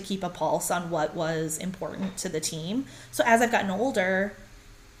easier to keep a pulse on what was important to the team. So as I've gotten older,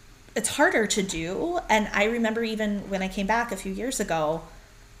 it's harder to do. And I remember even when I came back a few years ago,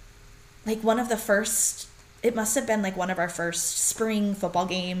 like it must have been like one of our first spring football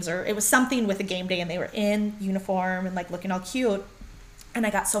games, or it was something with a game day, and they were in uniform and like looking all cute. And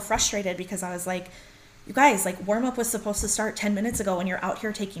I got so frustrated because I was like, you guys, like, warm up was supposed to start 10 minutes ago and you're out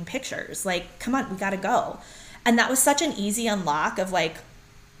here taking pictures. Like, come on, we got to go. And that was such an easy unlock of like,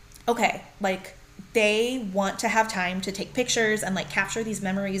 okay, like, they want to have time to take pictures and like capture these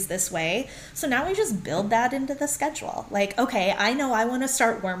memories this way. So now we just build that into the schedule. Like, okay, I know I want to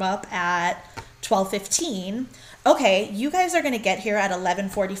start warm up at 12:15. Okay, you guys are going to get here at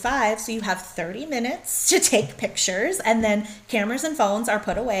 11:45, so you have 30 minutes to take pictures, and then cameras and phones are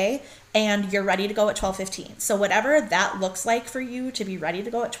put away and you're ready to go at 12:15. So whatever that looks like for you to be ready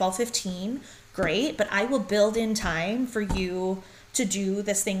to go at 12:15, great, but I will build in time for you to do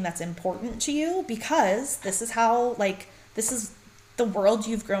this thing that's important to you, because this is how, like, this is the world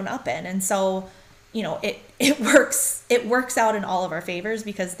you've grown up in. And so, you know, it works out in all of our favors,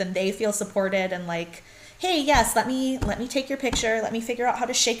 because then they feel supported and like, hey, yes, let me take your picture. Let me figure out how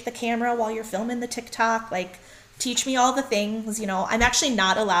to shake the camera while you're filming the TikTok. Like, teach me all the things. You know, I'm actually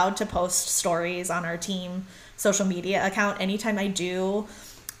not allowed to post stories on our team social media account. Anytime I do,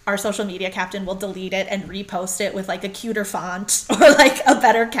 our social media captain will delete it and repost it with like a cuter font or like a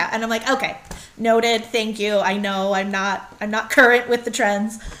better cat. And I'm like, okay, noted. Thank you. I know I'm not current with the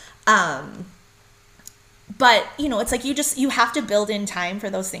trends. But you know, it's like, you have to build in time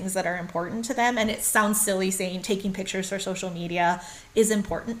for those things that are important to them. And it sounds silly saying taking pictures for social media is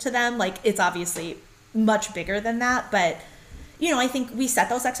important to them. Like, it's obviously much bigger than that. But you know, I think we set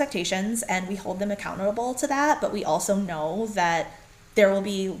those expectations and we hold them accountable to that. But we also know that there will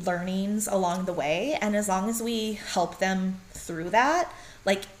be learnings along the way. And as long as we help them through that,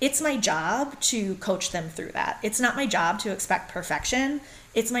 like, it's my job to coach them through that. It's not my job to expect perfection.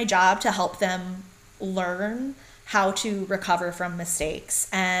 It's my job to help them learn how to recover from mistakes,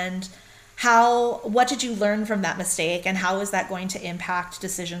 and what did you learn from that mistake, and how is that going to impact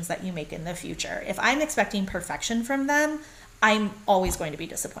decisions that you make in the future. If I'm expecting perfection from them, I'm always going to be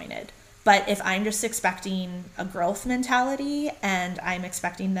disappointed. But if I'm just expecting a growth mentality and I'm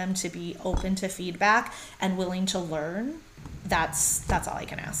expecting them to be open to feedback and willing to learn, that's all I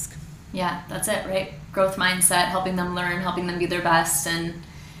can ask. Yeah, that's it, right? Growth mindset, helping them learn, helping them be their best, and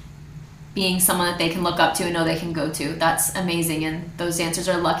being someone that they can look up to and know they can go to. That's amazing. And those dancers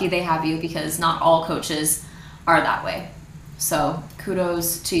are lucky they have you, because not all coaches are that way. So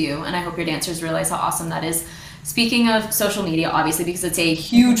kudos to you. And I hope your dancers realize how awesome that is. Speaking of social media, obviously, because it's a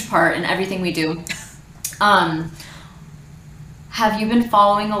huge part in everything we do, have you been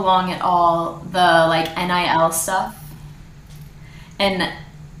following along at all the like NIL stuff? And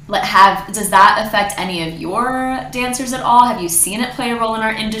does that affect any of your dancers at all? Have you seen it play a role in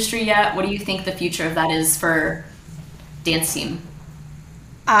our industry yet? What do you think the future of that is for dance team?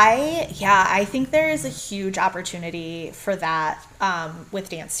 I think there is a huge opportunity for that with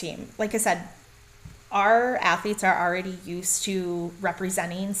dance team. Like I said, our athletes are already used to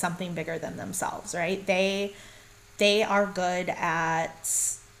representing something bigger than themselves, right? They are good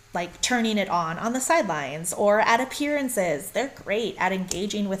at like turning it on the sidelines or at appearances. They're great at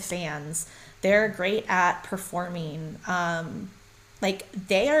engaging with fans. They're great at performing. Like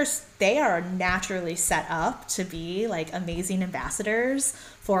they are naturally set up to be like amazing ambassadors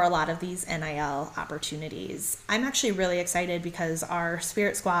for a lot of these NIL opportunities. I'm actually really excited because our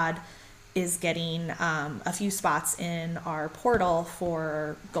Spirit Squad is getting a few spots in our portal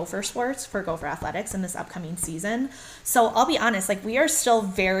for Gopher Sports, for Gopher Athletics in this upcoming season. So I'll be honest, like we are still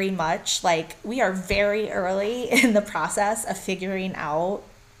very much like, we are very early in the process of figuring out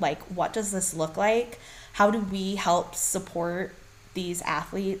like, what does this look like? How do we help support these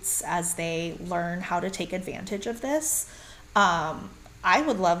athletes as they learn how to take advantage of this? I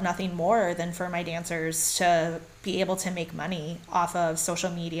would love nothing more than for my dancers to be able to make money off of social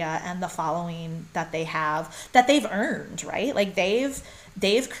media and the following that they have, that they've earned, right? Like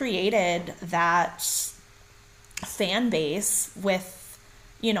they've created that fan base with,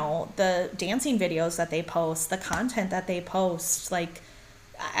 you know, the dancing videos that they post, the content that they post. Like,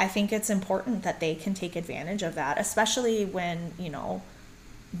 I think it's important that they can take advantage of that, especially when, you know,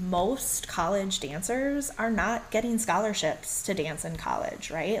 most college dancers are not getting scholarships to dance in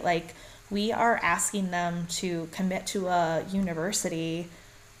college, right? Like we are asking them to commit to a university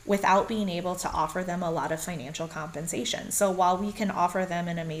without being able to offer them a lot of financial compensation. So while we can offer them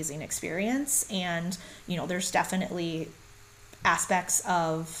an amazing experience and, you know, there's definitely aspects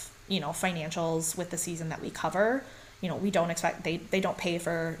of, you know, financials with the season that we cover, you know, we don't expect, they don't pay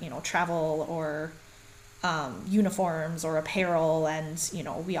for, you know, travel or uniforms or apparel, and you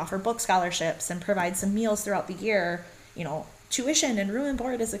know, we offer book scholarships and provide some meals throughout the year. You know, tuition and room and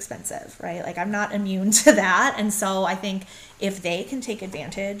board is expensive, right? Like I'm not immune to that. And so I think if they can take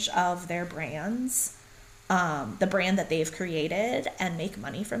advantage of their brands the brand that they've created and make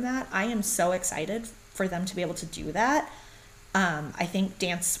money from that. I am so excited for them to be able to do that. I think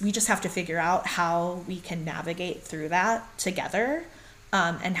dance, we just have to figure out how we can navigate through that together,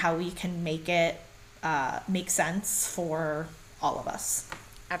 and how we can make it make sense for all of us.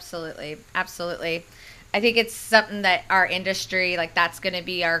 Absolutely. Absolutely. I think it's something that our industry, like that's going to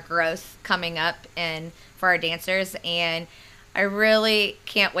be our growth coming up and for our dancers. And I really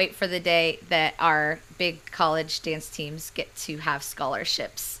can't wait for the day that our big college dance teams get to have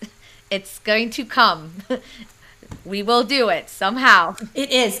scholarships. It's going to come. We will do it somehow.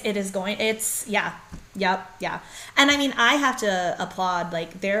 It is going, yeah. Yep. Yeah. And I mean, I have to applaud, like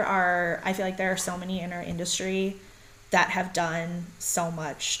I feel like there are so many in our industry that have done so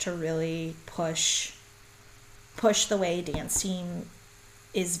much to really push the way dance team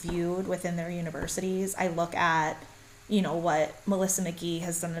is viewed within their universities. I look at, what Melissa McGee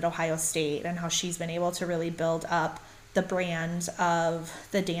has done at Ohio State and how she's been able to really build up the brand of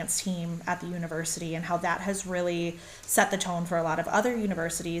the dance team at the university, and how that has really set the tone for a lot of other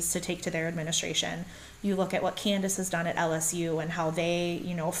universities to take to their administration. You look at what Candace has done at LSU and how they,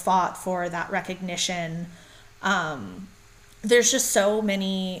 fought for that recognition. There's just so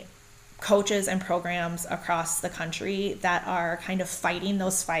many coaches and programs across the country that are kind of fighting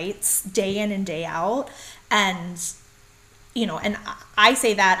those fights day in and day out. And and I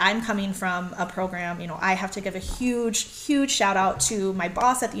say that I'm coming from a program, I have to give a huge shout out to my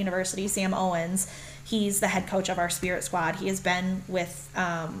boss at the university, Sam Owens. He's the head coach of our Spirit Squad. He has been with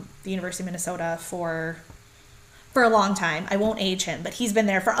the University of Minnesota for a long time. I won't age him, but he's been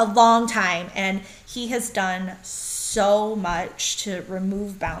there for a long time, and he has done so much to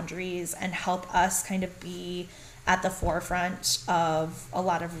remove boundaries and help us kind of be at the forefront of a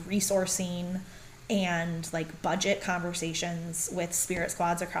lot of resourcing and like budget conversations with Spirit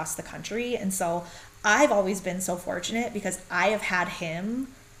Squads across the country. And so I've always been so fortunate because I have had him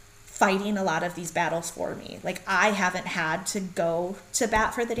fighting a lot of these battles for me. Like I haven't had to go to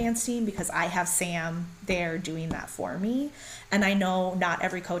bat for the dance team because I have Sam there doing that for me. And I know not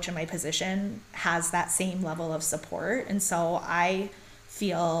every coach in my position has that same level of support. And so I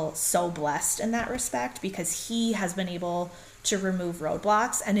feel so blessed in that respect because he has been able to remove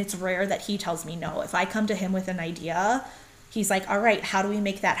roadblocks, and it's rare that he tells me no. If I come to him with an idea, he's like, all right, how do we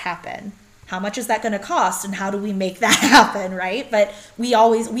make that happen? How much is that going to cost, and how do we make that happen, right? But we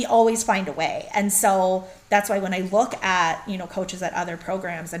always find a way. And so that's why when I look at, coaches at other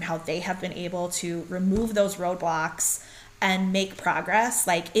programs and how they have been able to remove those roadblocks and make progress,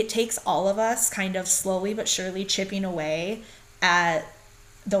 like it takes all of us kind of slowly but surely chipping away at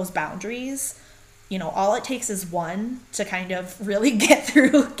those boundaries. All it takes is one to kind of really get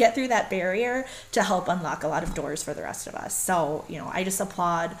through that barrier to help unlock a lot of doors for the rest of us. So, I just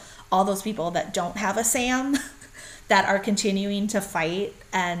applaud all those people that don't have a Sam that are continuing to fight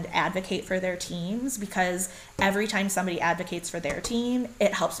and advocate for their teams, because every time somebody advocates for their team,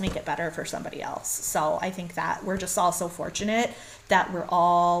 it helps make it better for somebody else. So I think that we're just all so fortunate that we're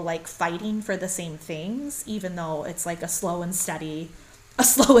all like fighting for the same things, even though it's like a slow and steady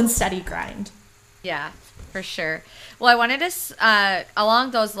grind. Yeah, for sure. Well, I wanted to,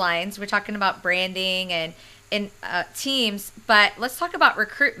 along those lines, we're talking about branding and teams, but let's talk about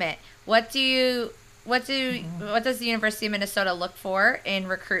recruitment. What does the University of Minnesota look for in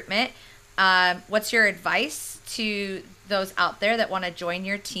recruitment? What's your advice to those out there that want to join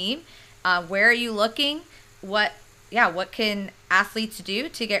your team? Where are you looking? What can athletes do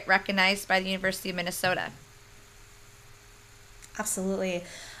to get recognized by the University of Minnesota? Absolutely.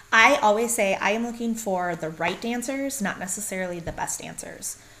 I always say I am looking for the right dancers, not necessarily the best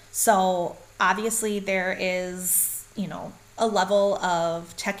dancers. So obviously there is, a level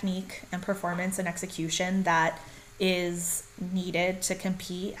of technique and performance and execution that is needed to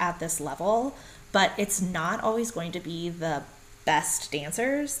compete at this level, but it's not always going to be the best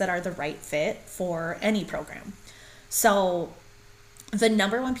dancers that are the right fit for any program. So the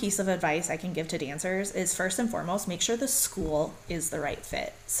number one piece of advice I can give to dancers is, first and foremost, make sure the school is the right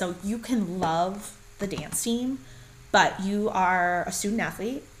fit. So you can love the dance team, but you are a student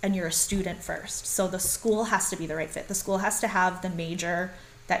athlete and you're a student first. So the school has to be the right fit. The school has to have the major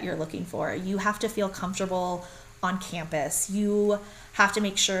that you're looking for. You have to feel comfortable on campus. You have to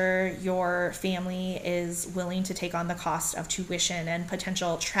make sure your family is willing to take on the cost of tuition and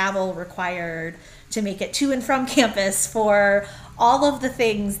potential travel required to make it to and from campus for all of the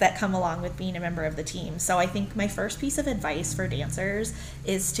things that come along with being a member of the team. So I think my first piece of advice for dancers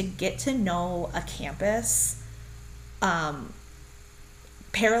is to get to know a campus,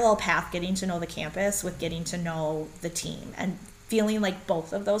 parallel path getting to know the campus with getting to know the team. And feeling like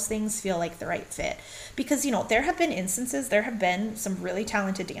both of those things feel like the right fit. Because, you know, there have been some really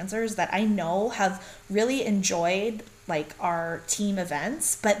talented dancers that I know have really enjoyed like our team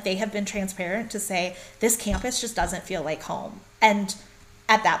events, but they have been transparent to say this campus just doesn't feel like home. And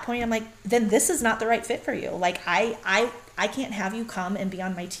at that point, I'm like, then this is not the right fit for you. Like I can't have you come and be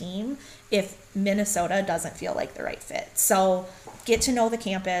on my team if Minnesota doesn't feel like the right fit. So get to know the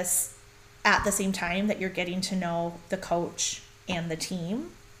campus at the same time that you're getting to know the coach and the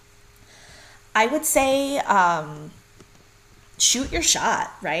team. I would say shoot your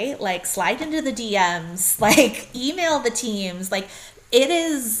shot, right? Like slide into the DMs, like email the teams. Like it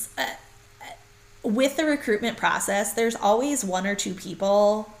is with the recruitment process, there's always one or two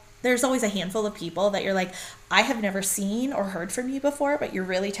people. There's always a handful of people that you're like, I have never seen or heard from you before, but you're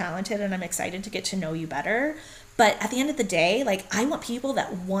really talented and I'm excited to get to know you better. But at the end of the day, like I want people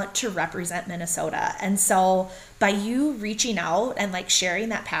that want to represent Minnesota. And so by you reaching out and like sharing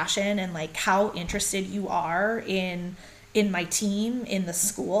that passion and like how interested you are in my team, in the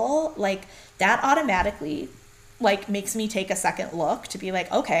school, like that automatically like makes me take a second look to be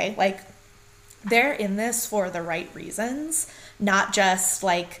like, okay, like they're in this for the right reasons, not just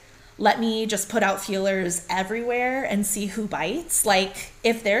like, let me just put out feelers everywhere and see who bites. Like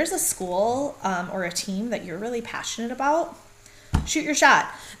if there's a school or a team that you're really passionate about, shoot your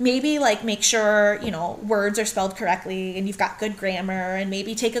shot. Maybe like make sure, you know, words are spelled correctly and you've got good grammar, and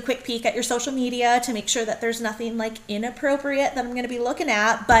maybe take a quick peek at your social media to make sure that there's nothing like inappropriate that I'm going to be looking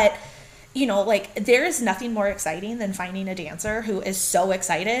at. But you know, like there is nothing more exciting than finding a dancer who is so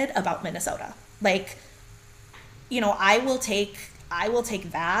excited about Minnesota. Like, you know, I will take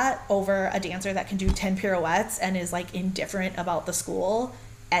that over a dancer that can do 10 pirouettes and is like indifferent about the school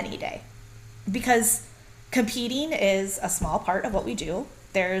any day. Because competing is a small part of what we do.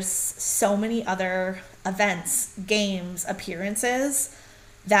 There's so many other events, games, appearances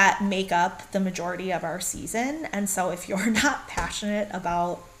that make up the majority of our season. And so if you're not passionate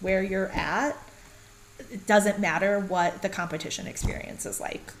about where you're at, it doesn't matter what the competition experience is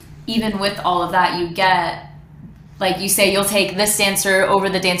like. Even with all of that, you get, like you say, you'll take this dancer over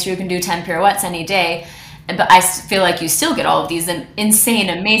the dancer who can do 10 pirouettes any day. But I feel like you still get all of these insane,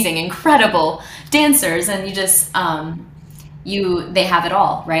 amazing, incredible dancers. And you just, they have it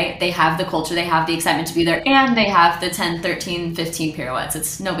all, right? They have the culture, they have the excitement to be there, and they have the 10, 13, 15 pirouettes.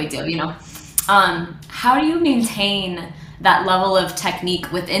 It's no big deal, you know? How do you maintain that level of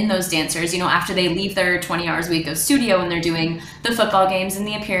technique within those dancers, you know, after they leave their 20 hours a week of studio and they're doing the football games and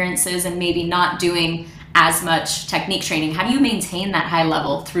the appearances and maybe not doing as much technique training? How do you maintain that high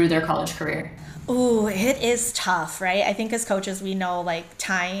level through their college career? Ooh, it is tough, right? I think as coaches, we know like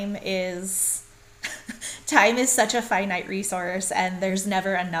time is such a finite resource and there's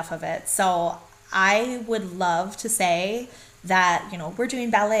never enough of it. So I would love to say that, you know, we're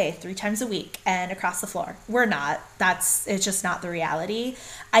doing ballet 3 times a week and across the floor. We're not. It's just not the reality.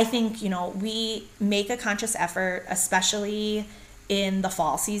 I think, you know, we make a conscious effort, especially in the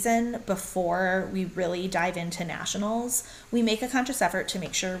fall season before we really dive into nationals. We make a conscious effort to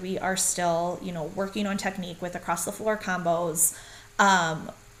make sure we are still, you know, working on technique with across the floor combos,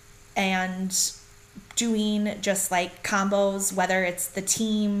 and doing just like combos, whether it's the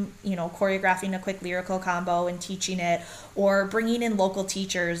team, you know, choreographing a quick lyrical combo and teaching it, or bringing in local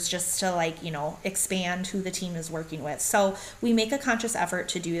teachers just to like, you know, expand who the team is working with. So we make a conscious effort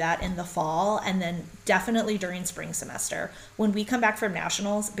to do that in the fall, and then definitely during spring semester. When we come back from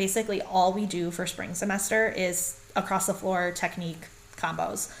nationals, basically all we do for spring semester is across the floor technique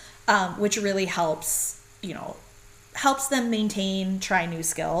combos, which really helps, you know, helps them maintain, try new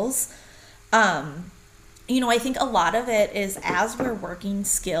skills. You know, I think a lot of it is as we're working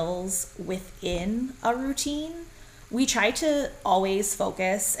skills within a routine, we try to always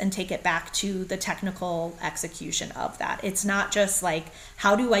focus and take it back to the technical execution of that. It's not just like,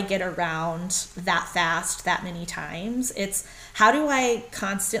 how do I get around that fast that many times? It's how do I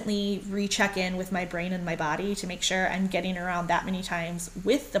constantly recheck in with my brain and my body to make sure I'm getting around that many times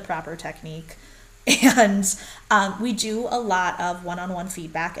with the proper technique. And we do a lot of one-on-one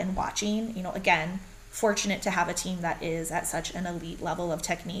feedback and watching. You know, again, fortunate to have a team that is at such an elite level of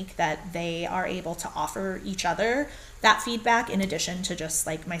technique that they are able to offer each other that feedback in addition to just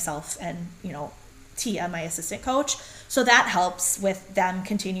like myself and, you know, Tia, my assistant coach. So that helps with them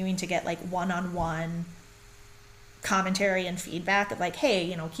continuing to get like one-on-one commentary and feedback of like, hey,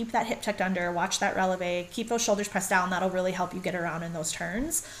 you know, keep that hip tucked under, watch that releve, keep those shoulders pressed down. That'll really help you get around in those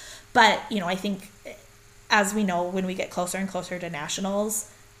turns. But, you know, I think as we know, when we get closer and closer to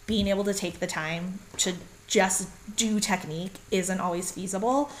nationals, being able to take the time to just do technique isn't always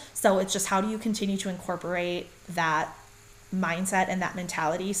feasible. So it's just, how do you continue to incorporate that mindset and that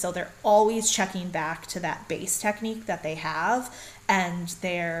mentality. So they're always checking back to that base technique that they have, and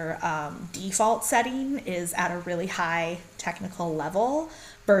their default setting is at a really high technical level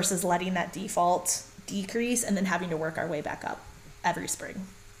versus letting that default decrease and then having to work our way back up every spring.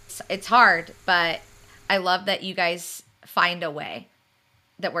 It's hard, but I love that you guys find a way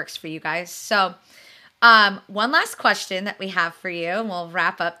that works for you guys. So one last question that we have for you, and we'll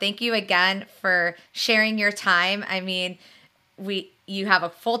wrap up. Thank you again for sharing your time. I mean, you have a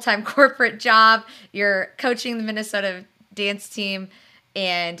full-time corporate job. You're coaching the Minnesota dance team,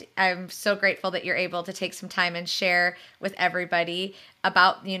 and I'm so grateful that you're able to take some time and share with everybody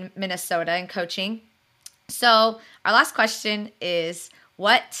about Minnesota and coaching. So our last question is,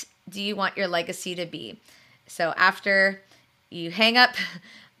 what do you want your legacy to be? So after you hang up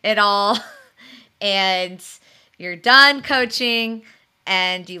it all and you're done coaching,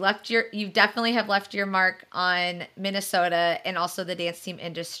 and you definitely have left your mark on Minnesota and also the dance team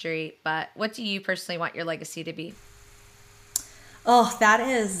industry, but what do you personally want your legacy to be?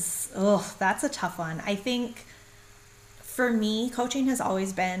 That's a tough one. I think for me, coaching has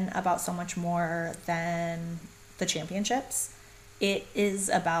always been about so much more than the championships. It is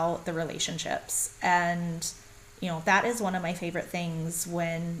about the relationships. And, that is one of my favorite things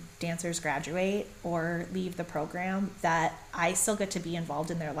when dancers graduate or leave the program, that I still get to be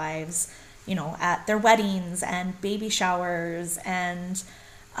involved in their lives, at their weddings and baby showers, and,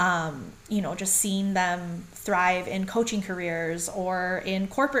 just seeing them thrive in coaching careers or in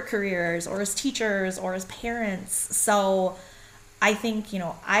corporate careers or as teachers or as parents. So I think,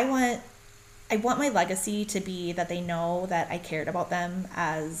 I want my legacy to be that they know that I cared about them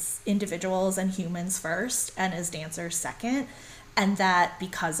as individuals and humans first, and as dancers second. And that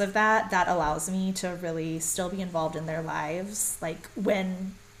because of that allows me to really still be involved in their lives, like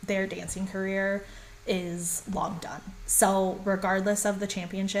when their dancing career is long done. So regardless of the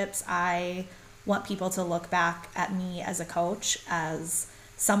championships, I want people to look back at me as a coach as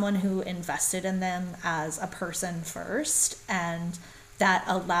someone who invested in them as a person first, and that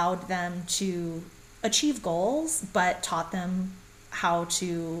allowed them to achieve goals, but taught them how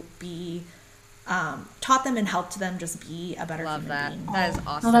to be, taught them and helped them just be a better human being. That is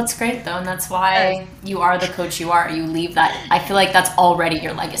awesome. Well, that's great though, and that's why you are the coach you are. You leave that. I feel like that's already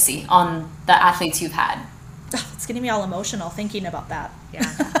your legacy on the athletes you've had. It's getting me all emotional thinking about that.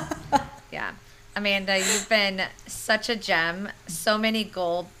 Yeah. Yeah. Amanda, you've been such a gem. So many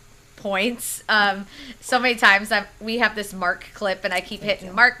gold points. So many times we have this Mark clip and I keep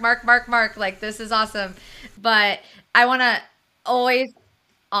hitting Mark, like this is awesome. But I want to always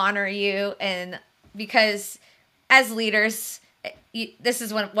honor you, and because as leaders, this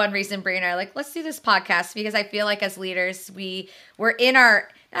is one reason Brie and I are like, let's do this podcast, because I feel like as leaders, we're in our,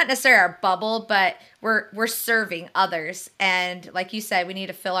 not necessarily our bubble, but we're serving others. And like you said, we need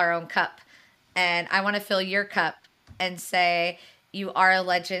to fill our own cup. And I want to fill your cup and say, you are a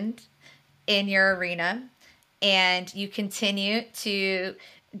legend in your arena, and you continue to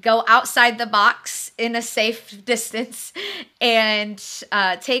go outside the box in a safe distance and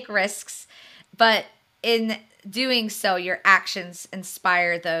take risks. But in doing so, your actions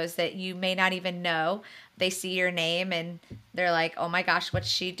inspire those that you may not even know. They see your name and they're like, oh my gosh, what's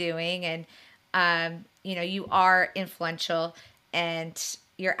she doing? And, you are influential, and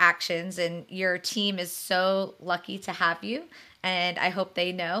your actions and your team is so lucky to have you. And I hope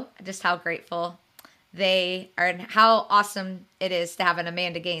they know just how grateful they are and how awesome it is to have an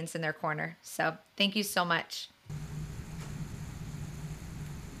Amanda Gaines in their corner. So thank you so much.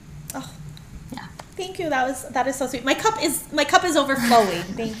 Oh, yeah. Thank you. That is so sweet. My cup is overflowing.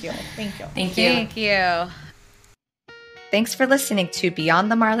 Thank you. Thank you. Thank you. Thank you. Thanks for listening to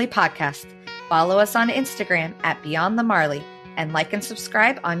Beyond the Marley podcast. Follow us on Instagram at Beyond the Marley, and like and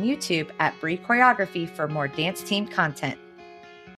subscribe on YouTube at Brie Choreography for more dance team content.